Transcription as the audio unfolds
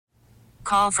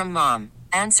Call from mom.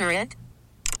 Answer it.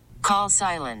 Call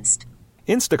silenced.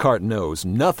 Instacart knows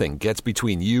nothing gets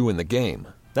between you and the game.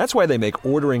 That's why they make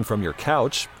ordering from your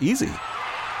couch easy.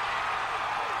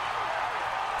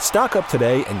 Stock up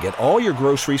today and get all your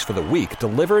groceries for the week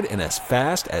delivered in as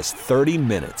fast as 30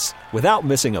 minutes without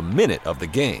missing a minute of the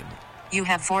game. You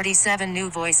have 47 new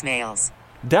voicemails.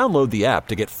 Download the app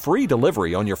to get free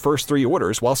delivery on your first 3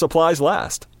 orders while supplies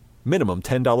last. Minimum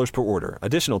 $10 per order.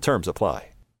 Additional terms apply.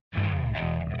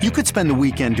 You could spend the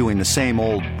weekend doing the same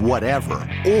old whatever,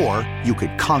 or you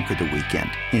could conquer the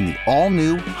weekend in the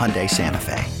all-new Hyundai Santa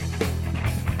Fe.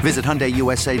 Visit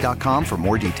HyundaiUSA.com for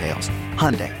more details.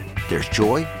 Hyundai, there's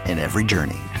joy in every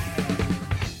journey.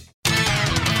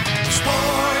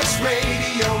 Sports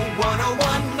Radio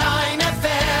 101.9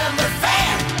 FM, The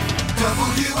Fan,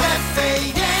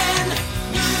 WFAN,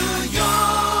 New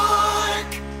York.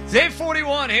 It's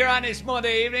 8:41 here on this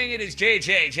Monday evening. It is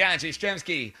JJ, John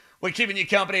Jastrzemski. We're keeping you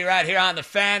company right here on The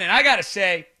Fan. And I got to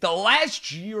say, the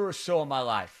last year or so of my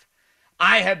life,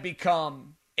 I have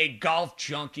become a golf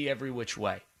junkie every which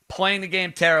way. Playing the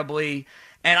game terribly.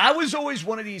 And I was always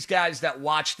one of these guys that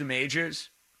watched the majors.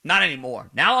 Not anymore.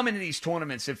 Now I'm into these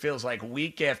tournaments, it feels like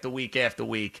week after week after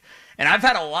week. And I've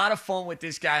had a lot of fun with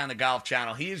this guy on the Golf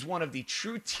Channel. He is one of the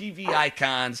true TV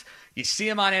icons. You see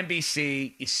him on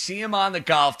NBC. You see him on the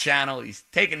Golf Channel. He's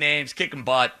taking names, kicking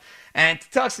butt. And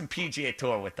to talk some PGA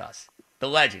Tour with us, the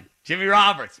legend, Jimmy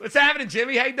Roberts. What's happening,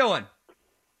 Jimmy? How you doing?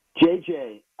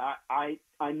 JJ,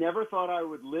 I never thought I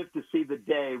would live to see the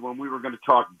day when we were going to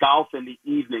talk golf in the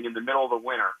evening in the middle of the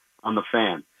winter on The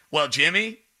Fan. Well,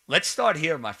 Jimmy, let's start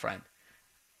here, my friend.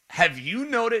 Have you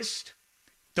noticed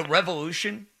the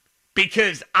revolution?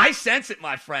 Because I sense it,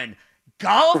 my friend.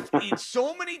 Golf in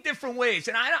so many different ways.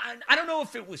 And I don't know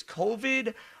if it was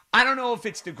COVID. I don't know if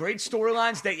it's the great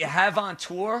storylines that you have on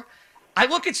tour. I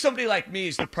look at somebody like me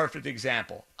as the perfect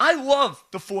example. I love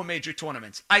the 4 major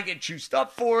tournaments. I get juiced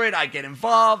up for it. I get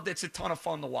involved. It's a ton of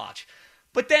fun to watch.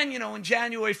 But then, in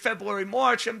January, February,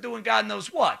 March, I'm doing God knows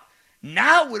what.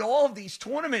 Now with all of these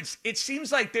tournaments, it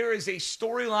seems like there is a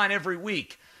storyline every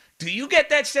week. Do you get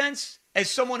that sense as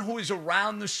someone who is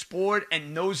around the sport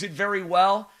and knows it very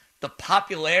well? The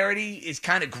popularity is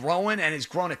kind of growing and has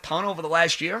grown a ton over the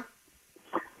last year?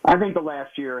 I think the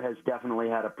last year has definitely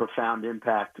had a profound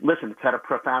impact. Listen, it's had a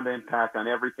profound impact on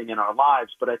everything in our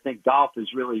lives, but I think golf has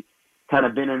really kind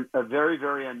of been a very,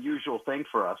 very unusual thing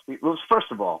for us.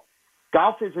 First of all,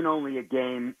 golf isn't only a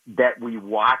game that we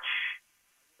watch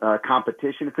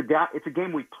competition. It's a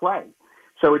game we play.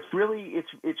 So it's really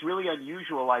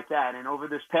unusual like that. And over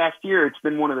this past year, it's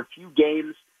been one of the few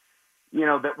games,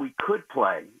 that we could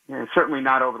play. And certainly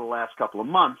not over the last couple of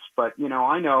months, but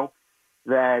I know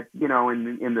that, in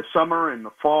the summer and the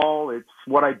fall, it's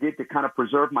what I did to kind of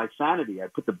preserve my sanity. I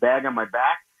put the bag on my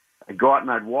back, I'd go out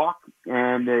and I'd walk,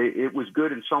 and it was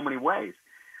good in so many ways.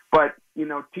 But,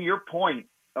 to your point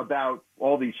about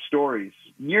all these stories,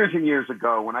 years and years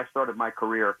ago when I started my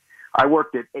career, I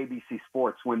worked at ABC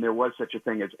Sports when there was such a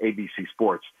thing as ABC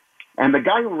Sports. And the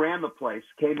guy who ran the place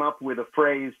came up with a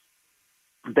phrase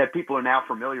that people are now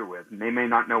familiar with, and they may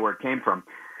not know where it came from.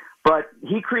 But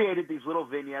he created these little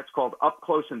vignettes called Up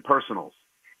Close and Personals.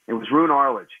 It was Roone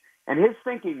Arledge. And his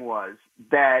thinking was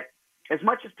that as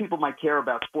much as people might care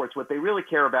about sports, what they really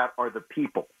care about are the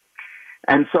people.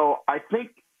 And so I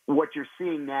think what you're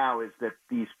seeing now is that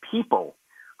these people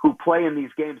who play in these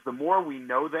games, the more we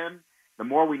know them, the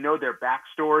more we know their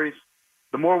backstories,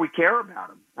 the more we care about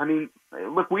them. I mean,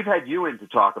 look, we've had you in to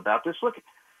talk about this. Look,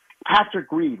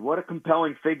 Patrick Reed, what a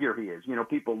compelling figure he is.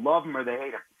 People love him or they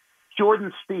hate him.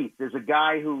 Jordan Spieth is a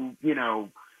guy who,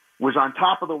 was on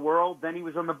top of the world, then he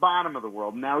was on the bottom of the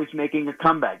world, and now he's making a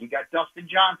comeback. You got Dustin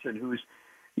Johnson, who's,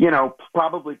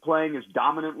 probably playing as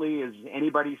dominantly as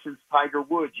anybody since Tiger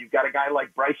Woods. You've got a guy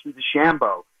like Bryson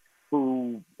DeChambeau,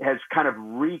 who has kind of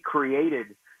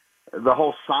recreated the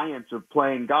whole science of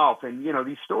playing golf. And,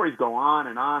 these stories go on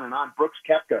and on and on. Brooks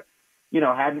Koepka,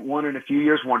 hadn't won in a few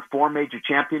years, won 4 major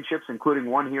championships, including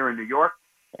one here in New York.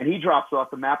 And he drops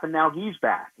off the map, and now he's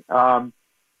back.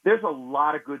 There's a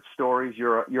lot of good stories.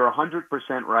 You're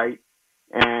 100% right.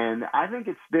 And I think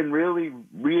it's been really,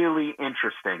 really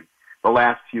interesting the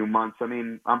last few months. I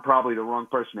mean, I'm probably the wrong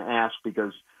person to ask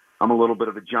because I'm a little bit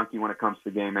of a junkie when it comes to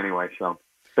the game anyway. So,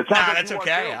 but that's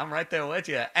okay. I'm right there with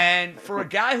you. And for a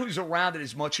guy who's around it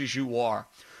as much as you are,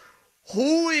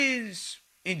 who is,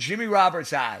 in Jimmy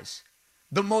Roberts' eyes,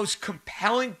 the most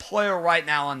compelling player right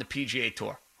now on the PGA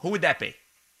Tour? Who would that be?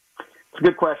 It's a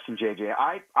good question, JJ.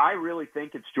 I really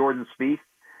think it's Jordan Spieth.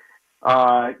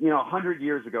 100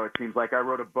 years ago, it seems like, I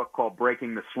wrote a book called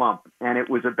Breaking the Slump, and it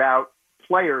was about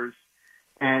players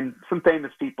and some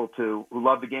famous people too who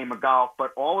love the game of golf,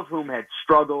 but all of whom had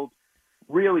struggled,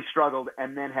 really struggled,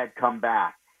 and then had come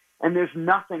back. And there's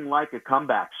nothing like a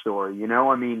comeback story, you know?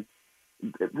 I mean,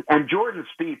 and Jordan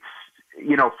Spieth's,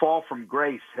 you know, fall from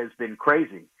grace has been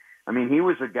crazy. I mean, he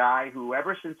was a guy who,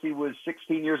 ever since he was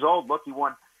 16 years old, look, he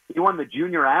won the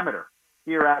junior amateur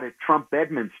here out at Trump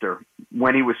Bedminster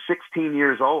when he was 16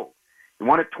 years old. He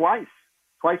won it twice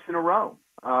in a row.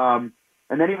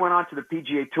 And then he went on to the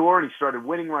PGA Tour and he started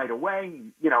winning right away.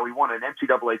 You know, he won an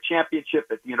NCAA championship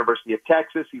at the University of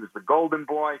Texas. He was the golden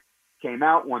boy, came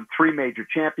out, won 3 major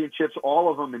championships,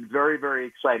 all of them in very, very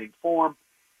exciting form.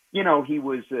 You know, he's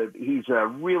a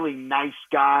really nice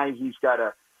guy. He's got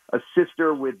a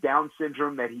sister with Down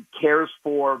syndrome that he cares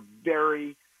for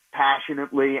very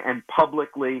passionately and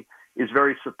publicly, is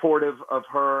very supportive of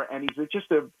her, and he's just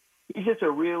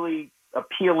a really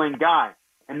appealing guy.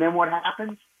 And then what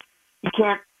happens? He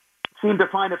can't seem to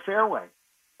find a fairway,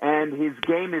 and his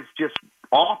game is just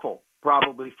awful,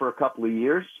 probably for a couple of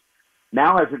years.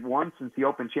 Now hasn't won since the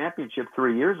Open Championship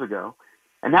 3 years ago,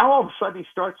 and now all of a sudden he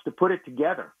starts to put it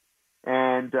together.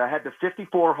 And had the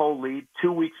 54-hole lead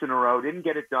 2 weeks in a row, didn't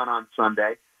get it done on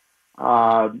Sunday.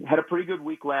 Had a pretty good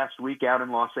week last week out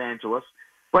in Los Angeles.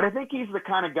 But I think he's the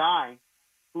kind of guy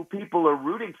who people are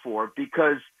rooting for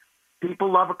because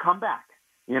people love a comeback.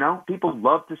 You know, people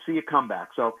love to see a comeback.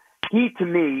 So he, to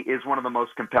me, is one of the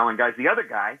most compelling guys. The other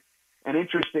guy, and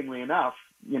interestingly enough,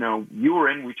 you know,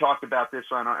 we talked about this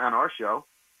on our show,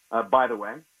 by the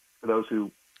way, for those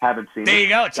who haven't seen it. There you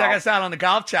go. Check us out on the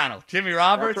Golf Channel. Jimmy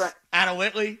Roberts, right. Anna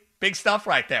Whitley. Big stuff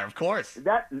right there, of course.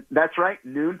 That's right.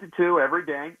 Noon to 2 every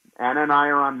day. Anna and I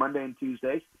are on Monday and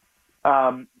Tuesdays.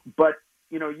 But,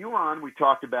 you know, we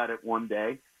talked about it one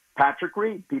day. Patrick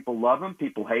Reed, people love him.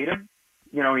 People hate him.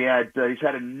 You know, he's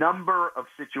had a number of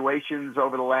situations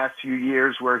over the last few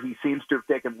years where he seems to have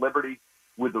taken liberty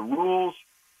with the rules.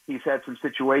 He's had some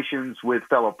situations with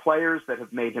fellow players that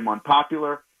have made him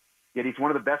unpopular. Yet he's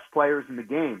one of the best players in the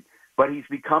game. But he's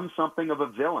become something of a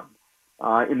villain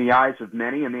in the eyes of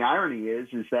many. And the irony is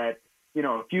that, you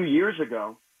know, a few years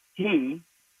ago, he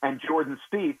and Jordan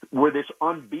Spieth were this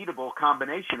unbeatable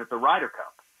combination at the Ryder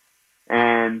Cup.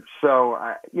 And so,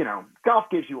 you know, golf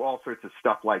gives you all sorts of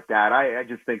stuff like that. I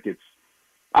just think it's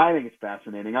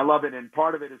fascinating. I love it. And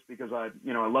part of it is because I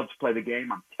love to play the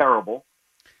game. I'm terrible.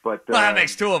 But well, that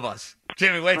makes 2 of us.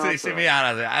 Jimmy, wait till you see me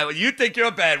out of there. You think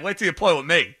you're bad, wait till you play with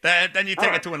me. Then you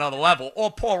take it to another level.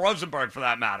 Or Paul Rosenberg, for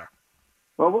that matter.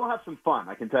 Well, we'll have some fun,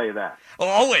 I can tell you that. Oh,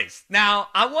 always. Now,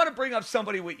 I want to bring up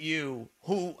somebody with you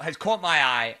who has caught my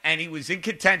eye, and he was in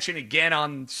contention again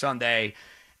on Sunday,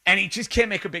 and he just can't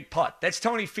make a big putt. That's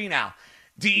Tony Finau.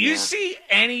 Do you see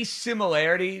any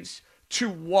similarities to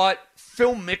what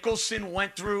Phil Mickelson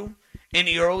went through in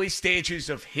the early stages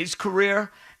of his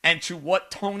career and to what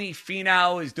Tony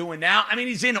Finau is doing now? I mean,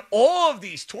 he's in all of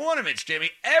these tournaments, Jimmy.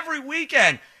 Every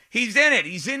weekend, he's in it.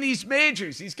 He's in these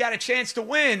majors. He's got a chance to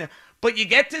win. But you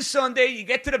get to Sunday, you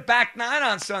get to the back 9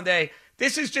 on Sunday.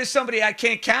 This is just somebody I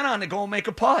can't count on to go and make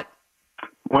a putt.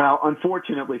 Well,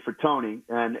 unfortunately for Tony,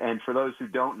 and for those who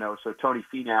don't know, so Tony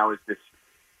Finau is this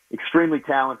extremely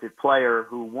talented player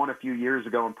who won a few years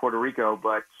ago in Puerto Rico,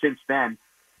 but since then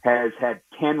has had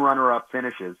 10 runner-up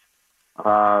finishes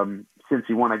since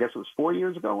he won. I guess it was 4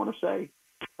 years ago, I want to say.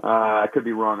 I could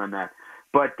be wrong on that.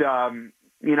 But,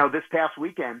 you know, this past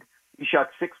weekend, he shot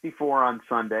 64 on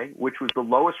Sunday, which was the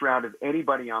lowest round of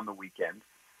anybody on the weekend,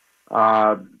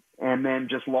 and then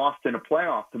just lost in a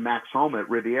playoff to Max Homa at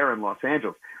Riviera in Los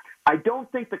Angeles. I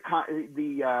don't think the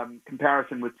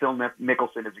comparison with Phil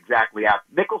Mickelson is exactly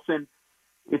apt. Mickelson,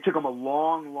 it took him a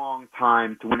long, long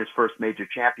time to win his first major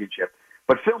championship,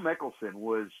 but Phil Mickelson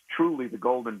was truly the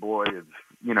golden boy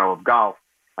of golf.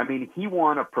 I mean, he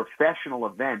won a professional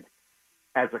event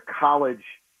as a college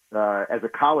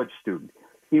student.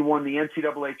 He won the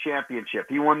NCAA championship.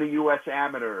 He won the U.S.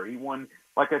 Amateur. He won,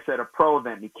 like I said, a pro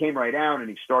event. He came right out and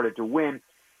he started to win.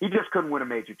 He just couldn't win a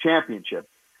major championship.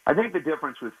 I think the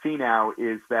difference with Finau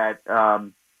is that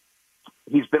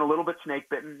he's been a little bit snake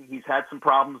bitten. He's had some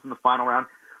problems in the final round.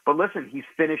 But listen, he's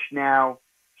finished now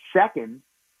second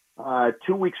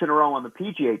 2 weeks in a row on the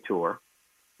PGA Tour.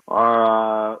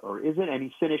 Or is it? And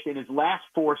he's finished in his last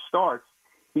 4 starts.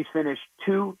 He's finished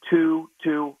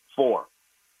 2-2-2-4.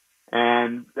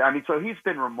 And, I mean, so he's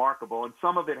been remarkable, and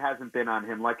some of it hasn't been on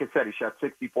him. Like I said, he shot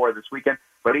 64 this weekend,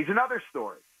 but he's another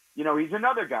story. You know, he's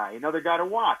another guy to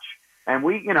watch. And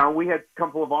we had a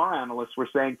couple of our analysts were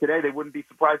saying today they wouldn't be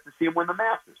surprised to see him win the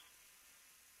Masters.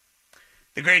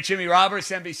 The great Jimmy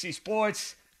Roberts, NBC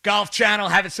Sports, Golf Channel,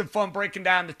 having some fun breaking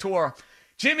down the tour.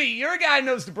 Jimmy, you're a guy who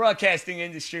knows the broadcasting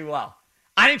industry well.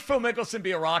 I think Phil Mickelson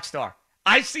be a rock star.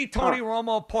 I see Tony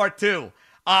Romo part 2.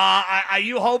 Are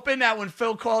you hoping that when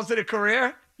Phil calls it a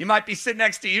career, you might be sitting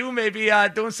next to you, maybe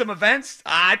doing some events?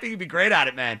 I think he'd be great at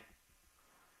it, man.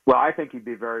 Well, I think he'd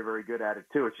be very, very good at it,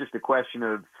 too. It's just a question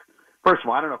of, first of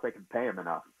all, I don't know if they can pay him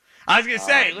enough. I was going to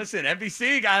say, listen,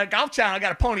 NBC, Golf Channel got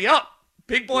to pony up.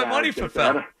 Big boy money for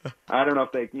Phil. I don't know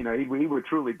if they, he would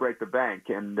truly break the bank.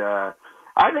 And I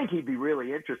think he'd be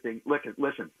really interesting.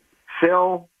 Listen,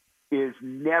 Phil is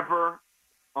never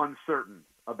uncertain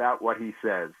about what he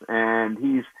says. And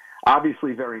he's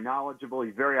obviously very knowledgeable.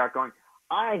 He's very outgoing.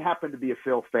 I happen to be a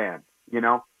Phil fan,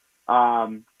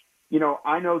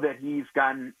 I know that he's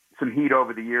gotten some heat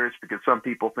over the years because some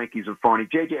people think he's a phony.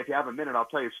 JJ, if you have a minute, I'll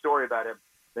tell you a story about him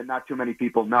that not too many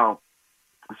people know.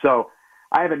 So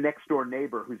I have a next-door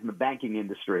neighbor who's in the banking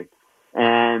industry,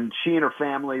 and she and her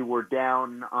family were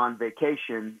down on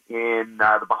vacation in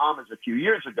the Bahamas a few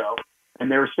years ago,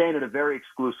 and they were staying at a very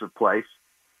exclusive place.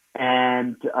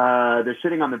 And they're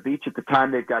sitting on the beach at the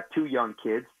time. They've got 2 young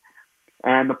kids,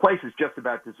 and the place is just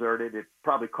about deserted. It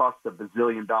probably cost $1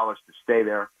 bazillion to stay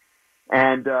there.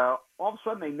 And all of a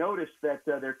sudden they notice that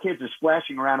their kids are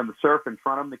splashing around in the surf in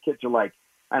front of them. The kids are like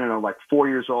 4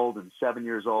 years old and 7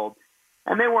 years old.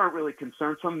 And they weren't really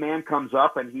concerned. Some man comes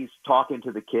up and he's talking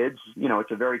to the kids.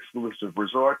 It's a very exclusive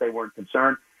resort. They weren't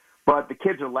concerned. But the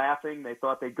kids are laughing. They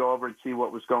thought they'd go over and see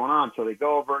what was going on. So they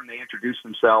go over and they introduce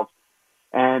themselves.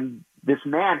 And this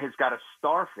man has got a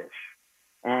starfish.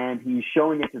 And he's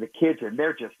showing it to the kids, and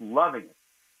they're just loving it.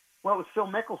 Well, it was Phil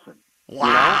Mickelson.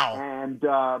 Wow. And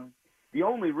the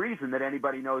only reason that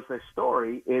anybody knows this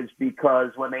story is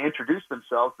because when they introduced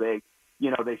themselves, they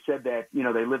said that,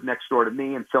 they live next door to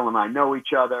me and Phil and I know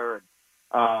each other.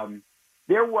 And,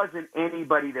 there wasn't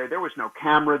anybody there. There was no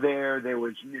camera there. There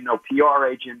was no PR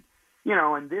agent,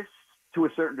 and this to a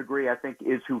certain degree, I think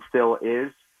is who Phil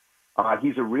is.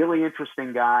 He's a really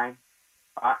interesting guy.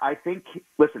 I think,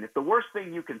 listen, if the worst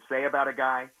thing you can say about a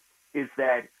guy is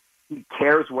that he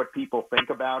cares what people think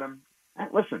about him,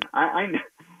 listen,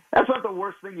 that's not the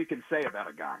worst thing you can say about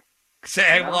a guy. Say a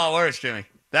heck of a lot worse, Jimmy.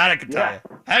 That I can tell you.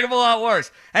 Heck of a lot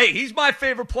worse. Hey, he's my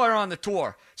favorite player on the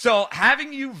tour. So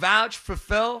having you vouch for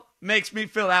Phil makes me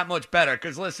feel that much better.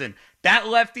 Because, listen, that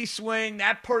lefty swing,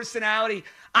 that personality,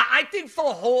 I think for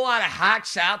a whole lot of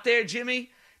hacks out there,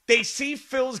 Jimmy, they see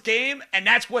Phil's game, and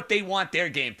that's what they want their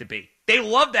game to be. They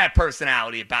love that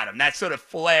personality about him, that sort of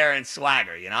flair and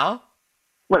swagger,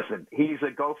 Listen, he's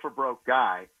a go-for-broke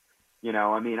guy.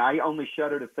 I only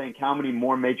shudder to think how many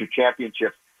more major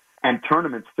championships and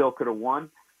tournaments Phil could have won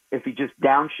if he just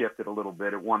downshifted a little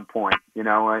bit at one point.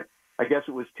 I guess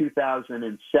it was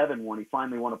 2007 when he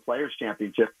finally won a Players'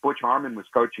 Championship. Butch Harmon was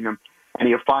coaching him, and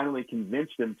he finally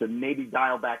convinced him to maybe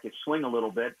dial back his swing a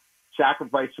little bit,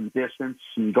 sacrifice some distance,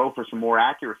 and go for some more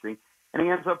accuracy. And he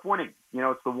ends up winning.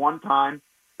 It's the one time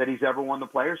that he's ever won the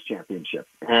Players' Championship.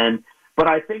 But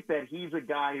I think that he's a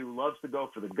guy who loves to go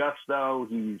for the gusto.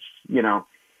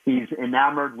 He's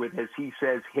enamored with, as he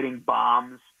says, hitting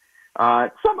bombs.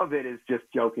 Some of it is just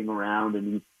joking around,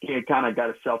 and he kind of got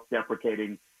a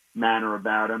self-deprecating manner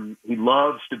about him. He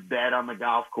loves to bet on the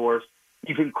golf course.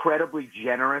 He's incredibly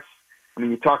generous.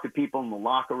 You talk to people in the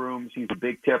locker rooms, he's a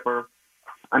big tipper.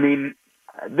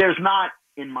 There's not,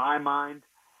 in my mind,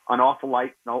 an awful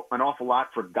lot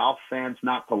for golf fans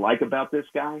not to like about this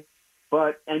guy.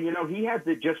 But he had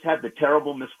the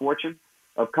terrible misfortune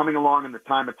of coming along in the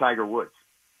time of Tiger Woods,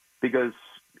 because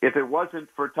if it wasn't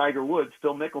for Tiger Woods,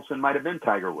 Phil Mickelson might have been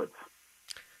Tiger Woods.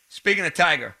 Speaking of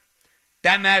Tiger,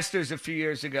 that Masters a few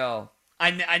years ago,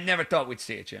 I never thought we'd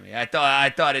see it, Jimmy. I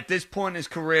thought at this point in his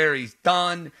career, he's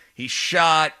done. He's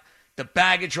shot. The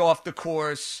baggage off the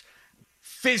course.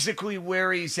 Physically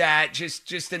where he's at,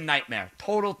 just a nightmare.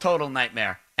 Total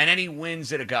nightmare. And then he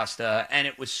wins at Augusta, and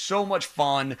it was so much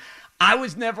fun. I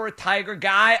was never a Tiger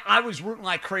guy. I was rooting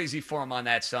like crazy for him on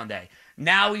that Sunday.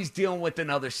 Now he's dealing with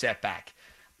another setback.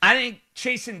 I think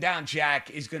chasing down Jack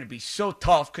is going to be so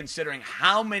tough considering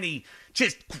how many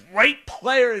just great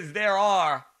players there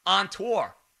are on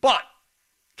tour. But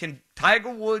can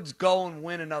Tiger Woods go and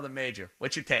win another major?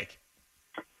 What's your take?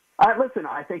 Listen,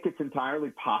 I think it's entirely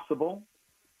possible.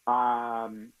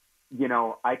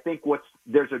 I think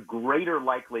there's a greater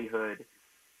likelihood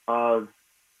of,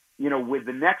 with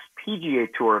the next PGA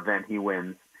Tour event he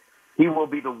wins, he will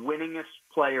be the winningest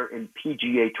player in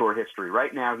PGA Tour history.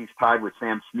 Right now, he's tied with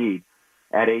Sam Snead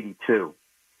at 82.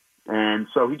 And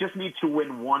so he just needs to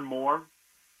win one more,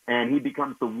 and he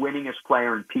becomes the winningest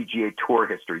player in PGA Tour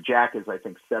history. Jack is, I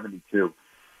think, 72.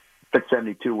 But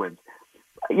 72 wins.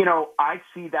 I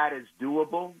see that as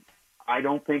doable. I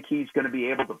don't think he's going to be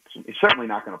able to – he's certainly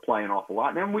not going to play an awful lot.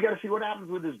 And then we got to see what happens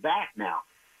with his back now.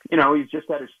 He's just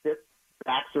had his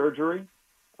back surgery.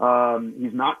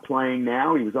 He's not playing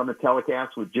now. He was on the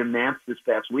telecast with Jim Nantz this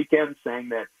past weekend saying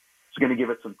that he's going to give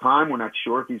it some time. We're not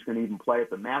sure if he's going to even play at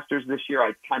the Masters this year.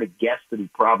 I kind of guess that he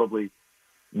probably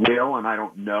will, and I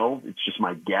don't know. It's just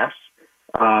my guess.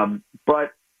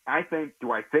 But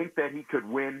do I think that he could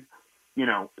win,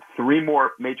 3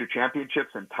 more major championships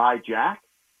and tie Jack?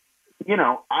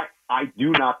 I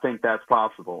do not think that's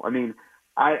possible. I mean,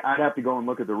 I'd have to go and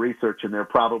look at the research, and there are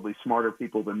probably smarter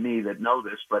people than me that know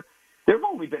this, but there have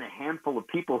only been a handful of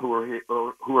people who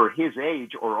are his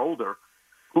age or older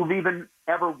who've even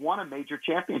ever won a major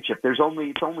championship. It's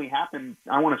only happened,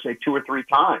 I want to say 2 or 3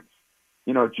 times.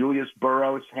 Julius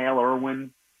Burrows, Hale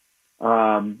Irwin.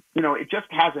 It just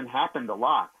hasn't happened a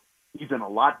lot. He's in a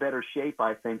lot better shape,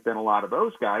 I think, than a lot of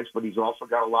those guys, but he's also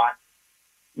got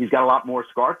he's got a lot more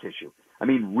scar tissue. I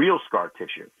mean, real scar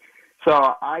tissue. So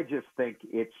I just think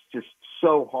it's just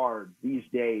so hard these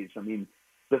days. I mean,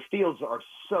 the fields are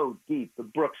so deep, the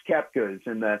Brooks Koepkas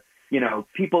and the,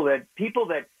 people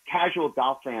that casual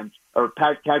golf fans or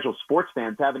casual sports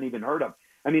fans haven't even heard of.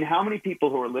 I mean, how many people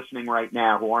who are listening right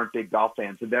now who aren't big golf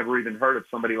fans have ever even heard of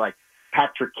somebody like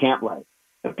Patrick Cantlay?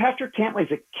 And Patrick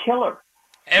Cantlay's a killer.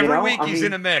 Every week he's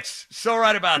in a mix. So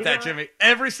right about that, Jimmy.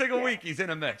 Every single week he's in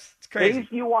a mix. It's crazy.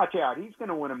 You watch out. He's going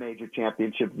to win a major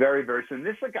championship very, very soon.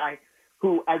 This is a guy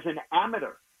who, as an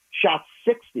amateur, shot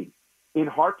 60 in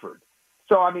Hartford.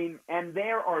 So, I mean, and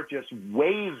there are just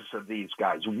waves of these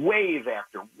guys, wave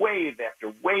after wave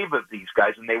after wave of these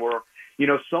guys. And they were,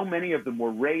 so many of them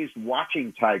were raised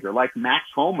watching Tiger, like Max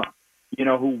Homa,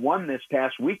 who won this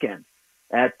past weekend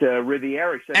at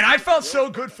Riviera. And I felt so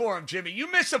good for him, Jimmy.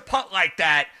 You miss a putt like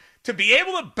that, to be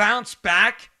able to bounce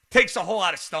back takes a whole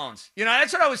lot of stones.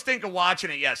 That's what I was thinking watching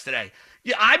it yesterday.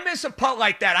 Yeah, I miss a putt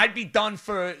like that, I'd be done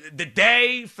for the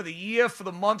day, for the year, for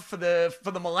the month, for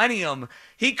the millennium.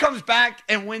 He comes back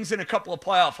and wins in a couple of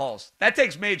playoff holes. That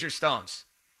takes major stones.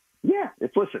 Yeah,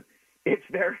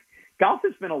 golf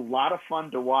has been a lot of fun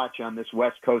to watch on this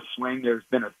West Coast swing. There's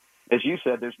been as you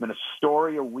said, there's been a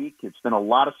story a week. It's been a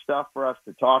lot of stuff for us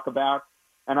to talk about,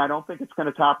 and I don't think it's going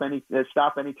to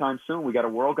stop anytime soon. We got a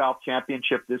World Golf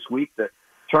Championship this week. The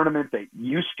tournament that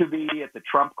used to be at the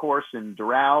Trump course in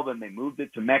Doral, then they moved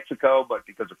it to Mexico, but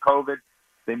because of COVID,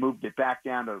 they moved it back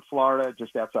down to Florida,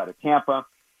 just outside of Tampa.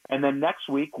 And then next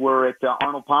week, we're at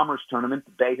Arnold Palmer's tournament,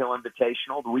 the Bay Hill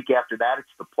Invitational. The week after that, it's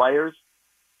the Players,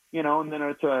 and then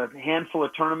it's a handful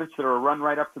of tournaments that are run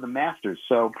right up to the Masters.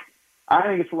 So I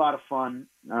think it's a lot of fun.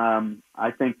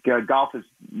 I think golf has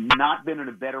not been in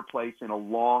a better place in a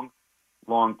long,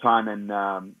 long time.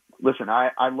 And listen,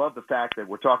 I love the fact that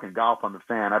we're talking golf on the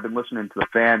Fan. I've been listening to the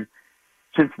Fan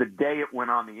since the day it went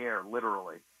on the air,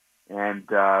 literally. And,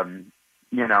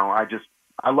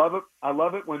 I love it. I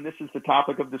love it when this is the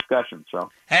topic of discussion. So,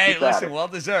 hey, listen, well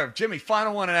deserved. Jimmy,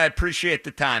 final one, and I appreciate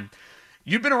the time.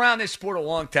 You've been around this sport a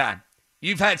long time.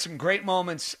 You've had some great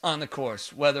moments on the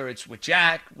course, whether it's with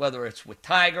Jack, whether it's with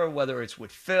Tiger, whether it's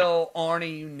with Phil,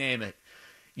 Arnie, you name it.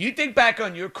 You think back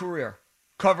on your career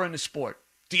covering the sport.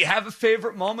 Do you have a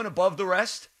favorite moment above the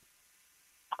rest?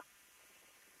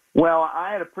 Well,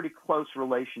 I had a pretty close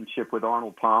relationship with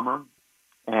Arnold Palmer,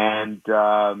 and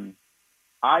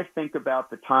I think about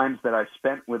the times that I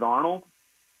spent with Arnold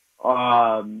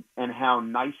and how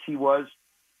nice he was,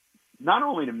 not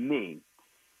only to me.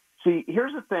 See,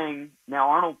 here's the thing. Now,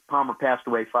 Arnold Palmer passed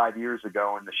away 5 years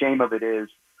ago, and the shame of it is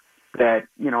that,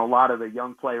 a lot of the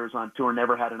young players on tour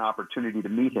never had an opportunity to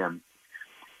meet him.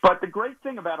 But the great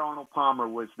thing about Arnold Palmer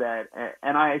was that,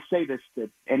 and I say this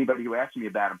to anybody who asks me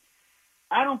about him,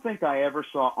 I don't think I ever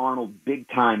saw Arnold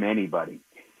big-time anybody.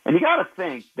 And you got to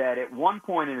think that at one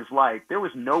point in his life, there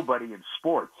was nobody in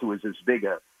sports who was as big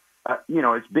a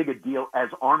deal as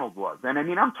Arnold was. And I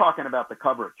mean, I'm talking about the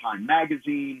cover of Time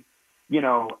magazine,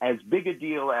 as big a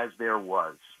deal as there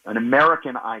was, an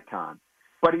American icon.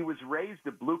 But he was raised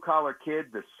a blue-collar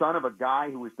kid, the son of a guy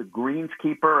who was the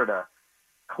greenskeeper at a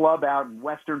club out in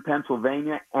western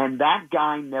Pennsylvania, and that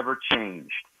guy never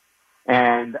changed.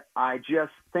 And I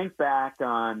just think back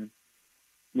on,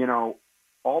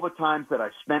 all the times that I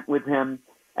spent with him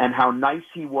and how nice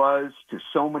he was to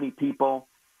so many people.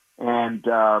 And,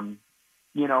 I'm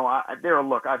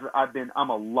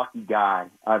a lucky guy.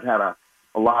 I've had a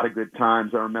lot of good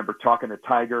times. I remember talking to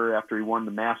Tiger after he won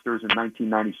the Masters in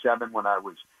 1997 when I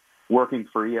was working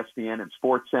for ESPN and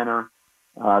SportsCenter.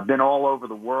 Been all over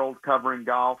the world covering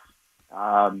golf.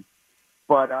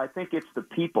 But I think it's the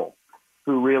people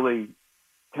who really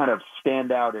kind of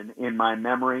stand out in my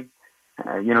memory.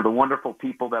 The wonderful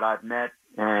people that I've met.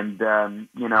 And,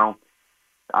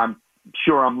 I'm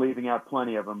sure I'm leaving out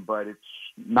plenty of them, but it's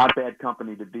not bad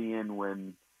company to be in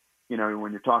when,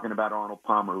 when you're talking about Arnold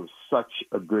Palmer, who was such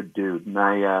a good dude. And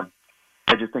I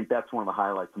just think that's one of the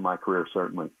highlights of my career,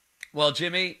 certainly. Well,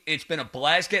 Jimmy, it's been a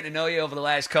blast getting to know you over the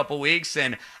last couple of weeks,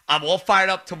 and I'm all fired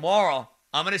up tomorrow.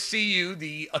 I'm going to see you,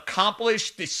 the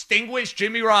accomplished, distinguished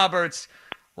Jimmy Roberts,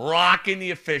 rocking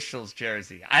the Officials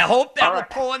jersey. I hope that we're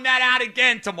pulling that out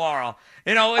again tomorrow.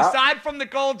 Aside from the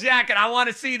gold jacket, I want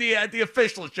to see the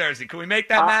Officials jersey. Can we make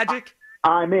that magic?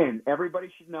 I'm in.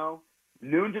 Everybody should know.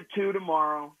 Noon to 2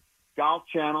 tomorrow, Golf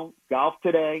Channel, Golf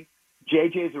Today.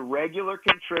 JJ's a regular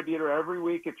contributor every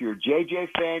week. If you're a JJ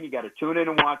fan, you got to tune in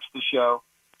and watch the show.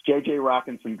 JJ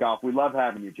rocking some golf. We love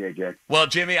having you, JJ. Well,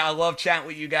 Jimmy, I love chatting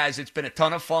with you guys. It's been a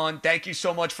ton of fun. Thank you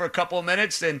so much for a couple of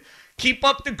minutes, and keep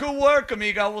up the good work,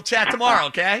 amigo. We'll chat tomorrow,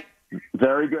 okay?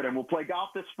 Very good, and we'll play golf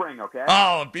this spring, okay?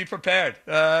 Oh, be prepared.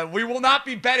 We will not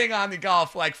be betting on the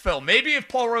golf like Phil. Maybe if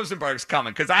Paul Rosenberg's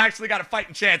coming, because I actually got a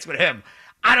fighting chance with him.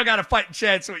 I don't got a fighting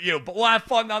chance with you, but we'll have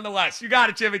fun nonetheless. You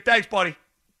got it, Jimmy. Thanks, buddy.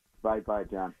 Bye,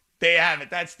 John. There you have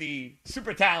it. That's the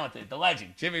super talented, the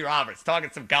legend, Jimmy Roberts, talking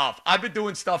some golf. I've been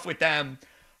doing stuff with them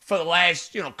for the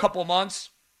last, couple of months.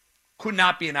 Could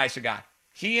not be a nicer guy.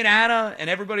 He and Anna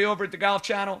and everybody over at the Golf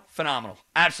Channel, phenomenal.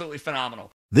 Absolutely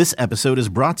phenomenal. This episode is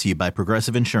brought to you by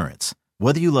Progressive Insurance.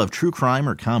 Whether you love true crime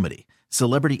or comedy,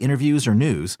 celebrity interviews or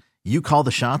news, you call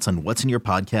the shots on what's in your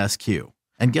podcast queue.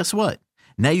 And guess what?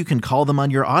 Now you can call them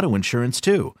on your auto insurance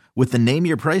too with the Name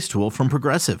Your Price tool from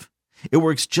Progressive. It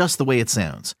works just the way it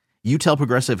sounds. You tell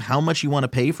Progressive how much you want to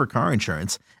pay for car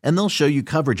insurance, and they'll show you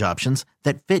coverage options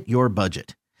that fit your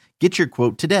budget. Get your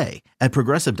quote today at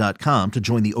Progressive.com to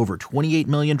join the over 28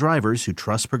 million drivers who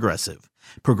trust Progressive.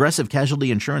 Progressive Casualty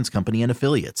Insurance Company and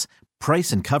Affiliates.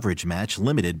 Price and coverage match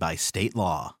limited by state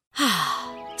law.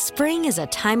 Spring is a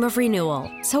time of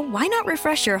renewal, so why not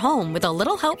refresh your home with a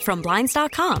little help from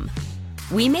Blinds.com?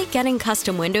 We make getting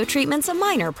custom window treatments a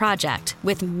minor project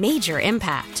with major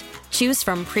impact. Choose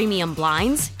from premium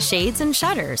blinds, shades, and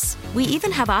shutters. We even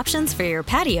have options for your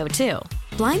patio, too.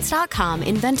 Blinds.com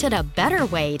invented a better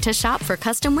way to shop for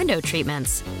custom window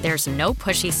treatments. There's no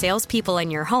pushy salespeople in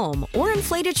your home or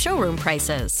inflated showroom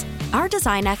prices. Our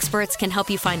design experts can help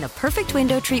you find the perfect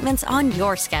window treatments on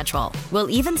your schedule. We'll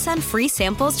even send free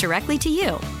samples directly to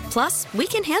you. Plus, we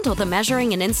can handle the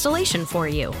measuring and installation for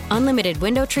you. Unlimited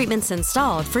window treatments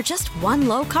installed for just one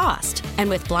low cost. And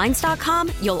with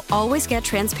Blinds.com, you'll always get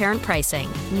transparent pricing.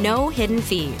 No hidden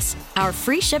fees. Our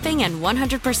free shipping and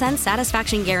 100%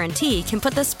 satisfaction guarantee can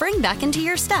put the spring back into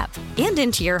your step and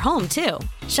into your home, too.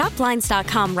 Shop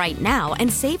Blinds.com right now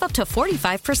and save up to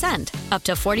 45%. Up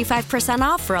to 45%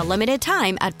 off for a limited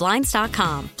time at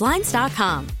Blinds.com.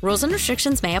 Blinds.com. Rules and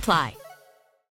restrictions may apply.